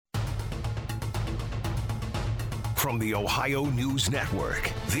From the Ohio News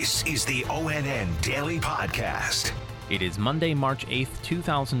Network, this is the ONN Daily Podcast. It is Monday, March 8th,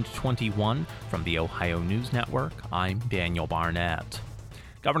 2021. From the Ohio News Network, I'm Daniel Barnett.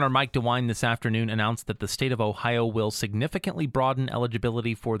 Governor Mike DeWine this afternoon announced that the state of Ohio will significantly broaden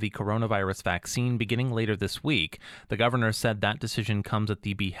eligibility for the coronavirus vaccine beginning later this week. The governor said that decision comes at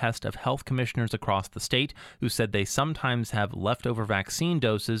the behest of health commissioners across the state who said they sometimes have leftover vaccine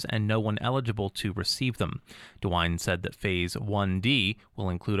doses and no one eligible to receive them. DeWine said that Phase 1D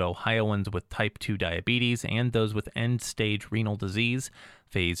will include Ohioans with type 2 diabetes and those with end-stage renal disease.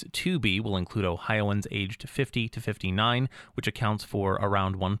 Phase 2B will include Ohioans aged 50 to 59, which accounts for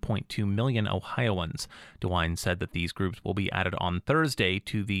around 1.2 million Ohioans. DeWine said that these groups will be added on Thursday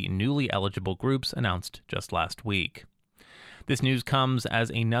to the newly eligible groups announced just last week. This news comes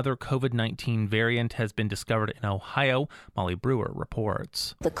as another COVID-19 variant has been discovered in Ohio. Molly Brewer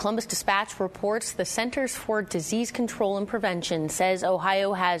reports. The Columbus Dispatch reports the Centers for Disease Control and Prevention says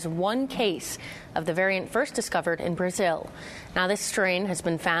Ohio has one case of the variant first discovered in Brazil. Now, this strain has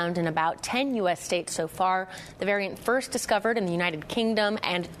been found in about 10 U.S. states so far. The variant first discovered in the United Kingdom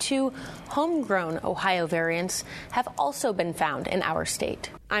and 2 homegrown Ohio variants have also been found in our state.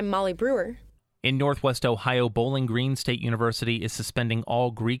 I'm Molly Brewer. In Northwest Ohio, Bowling Green State University is suspending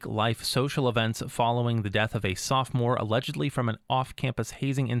all Greek life social events following the death of a sophomore allegedly from an off-campus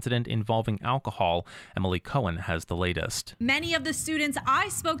hazing incident involving alcohol. Emily Cohen has the latest. Many of the students I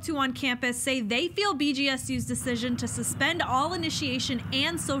spoke to on campus say they feel BGSU's decision to suspend all initiation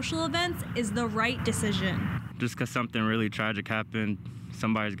and social events is the right decision. Just because something really tragic happened,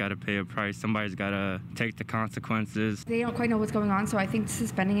 somebody's got to pay a price. Somebody's got to take the consequences. They don't quite know what's going on, so I think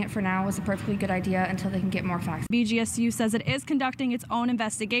suspending it for now is a perfectly good idea until they can get more facts. BGSU says it is conducting its own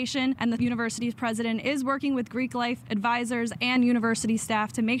investigation, and the university's president is working with Greek life advisors and university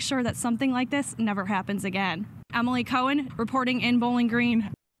staff to make sure that something like this never happens again. Emily Cohen reporting in Bowling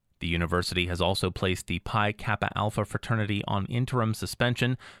Green. The university has also placed the Pi Kappa Alpha fraternity on interim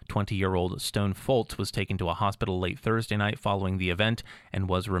suspension. 20-year-old Stone Foltz was taken to a hospital late Thursday night following the event and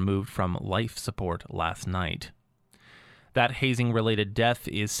was removed from life support last night. That hazing-related death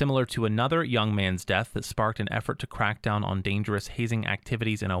is similar to another young man's death that sparked an effort to crack down on dangerous hazing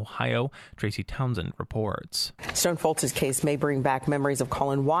activities in Ohio. Tracy Townsend reports. Stone Foltz's case may bring back memories of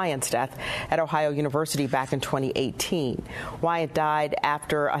Colin Wyant's death at Ohio University back in 2018. Wyant died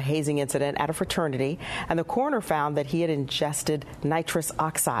after a hazing incident at a fraternity, and the coroner found that he had ingested nitrous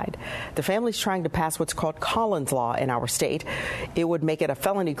oxide. The family's trying to pass what's called Collins Law in our state. It would make it a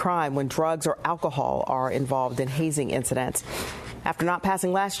felony crime when drugs or alcohol are involved in hazing incidents. After not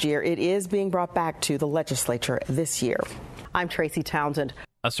passing last year, it is being brought back to the legislature this year. I'm Tracy Townsend.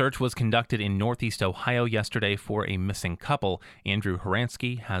 A search was conducted in Northeast Ohio yesterday for a missing couple. Andrew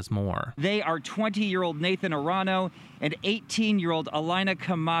Horansky has more. They are 20-year-old Nathan Arano and 18-year-old Alina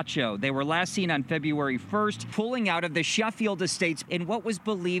Camacho. They were last seen on February 1st pulling out of the Sheffield Estates in what was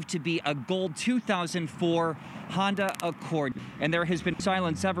believed to be a gold 2004 Honda Accord. And there has been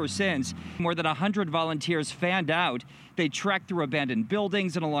silence ever since. More than 100 volunteers fanned out. They trekked through abandoned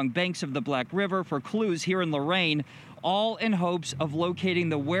buildings and along banks of the Black River for clues here in Lorain, all in hopes of locating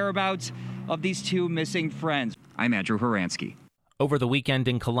the whereabouts of these 2 missing friends. I'm Andrew Horansky. Over the weekend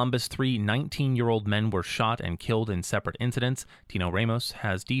in Columbus, 3 19-year-old men were shot and killed in separate incidents. Tino Ramos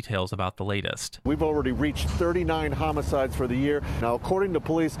has details about the latest. We've already reached 39 homicides for the year. Now, according to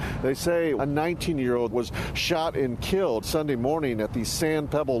police, they say a 19-year-old was shot and killed Sunday morning at the Sand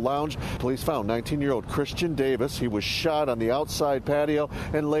Pebble Lounge. Police found 19-year-old Christian Davis. He was shot on the outside patio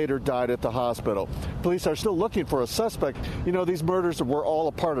and later died at the hospital. Police are still looking for a suspect. You know, these murders were all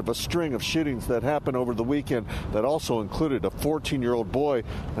a part of a string of shootings that happened over the weekend that also included a 14-year-old boy,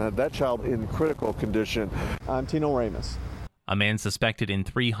 that child in critical condition. I'm Tino Ramos. A man suspected in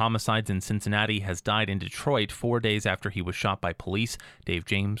 3 homicides in Cincinnati has died in Detroit 4 days after he was shot by police. Dave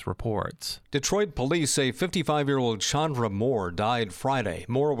James reports. Detroit police say 55-year-old Chandra Moore died Friday.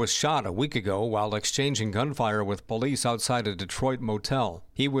 Moore was shot a week ago while exchanging gunfire with police outside a Detroit motel.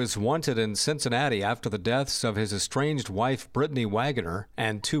 He was wanted in Cincinnati after the deaths of his estranged wife, Brittany Wagoner,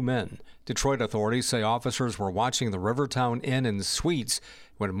 and 2 men. Detroit authorities say officers were watching the Rivertown Inn and Suites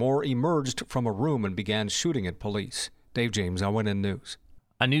when Moore emerged from a room and began shooting at police. Dave James, ONN News.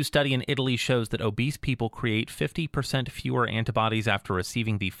 A new study in Italy shows that obese people create 50% fewer antibodies after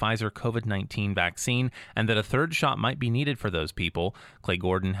receiving the Pfizer COVID-19 vaccine, and that a third shot might be needed for those people. Clay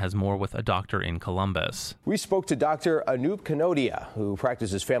Gordon has more with a doctor in Columbus. We spoke to Dr. Anoop Kanodia, who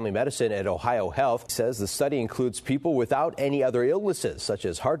practices family medicine at Ohio Health. He says the study includes people without any other illnesses, such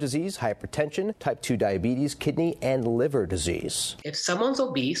as heart disease, hypertension, type 2 diabetes, kidney, and liver disease. If someone's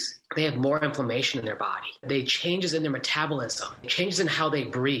obese, they have more inflammation in their body. They changes in their metabolism, changes in how they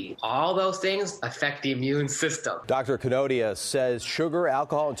breathe. All those things affect the immune system. Dr. Kanodia says sugar,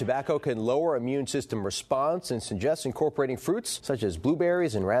 alcohol, and tobacco can lower immune system response and suggests incorporating fruits such as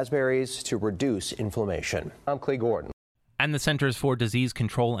blueberries and raspberries to reduce inflammation. I'm Clay Gordon. And the Centers for Disease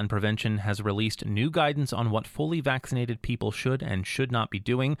Control and Prevention has released new guidance on what fully vaccinated people should and should not be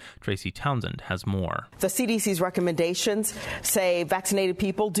doing. Tracy Townsend has more. The CDC's recommendations say vaccinated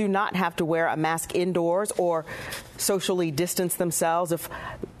people do not have to wear a mask indoors or socially distance themselves if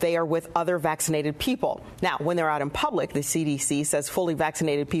they are with other vaccinated people. Now, when they're out in public, the CDC says fully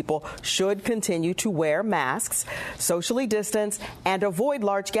vaccinated people should continue to wear masks, socially distance, and avoid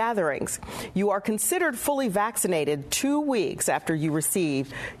large gatherings. You are considered fully vaccinated 2 weeks after you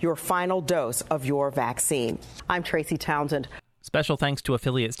receive your final dose of your vaccine. I'm Tracy Townsend. Special thanks to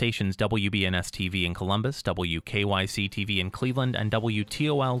affiliate stations WBNS-TV in Columbus, WKYC-TV in Cleveland, and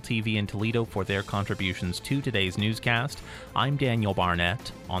WTOL-TV in Toledo for their contributions to today's newscast. I'm Daniel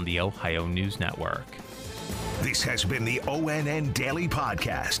Barnett on the Ohio News Network. This has been the ONN Daily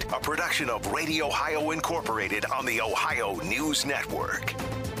Podcast, a production of Radio Ohio Incorporated on the Ohio News Network.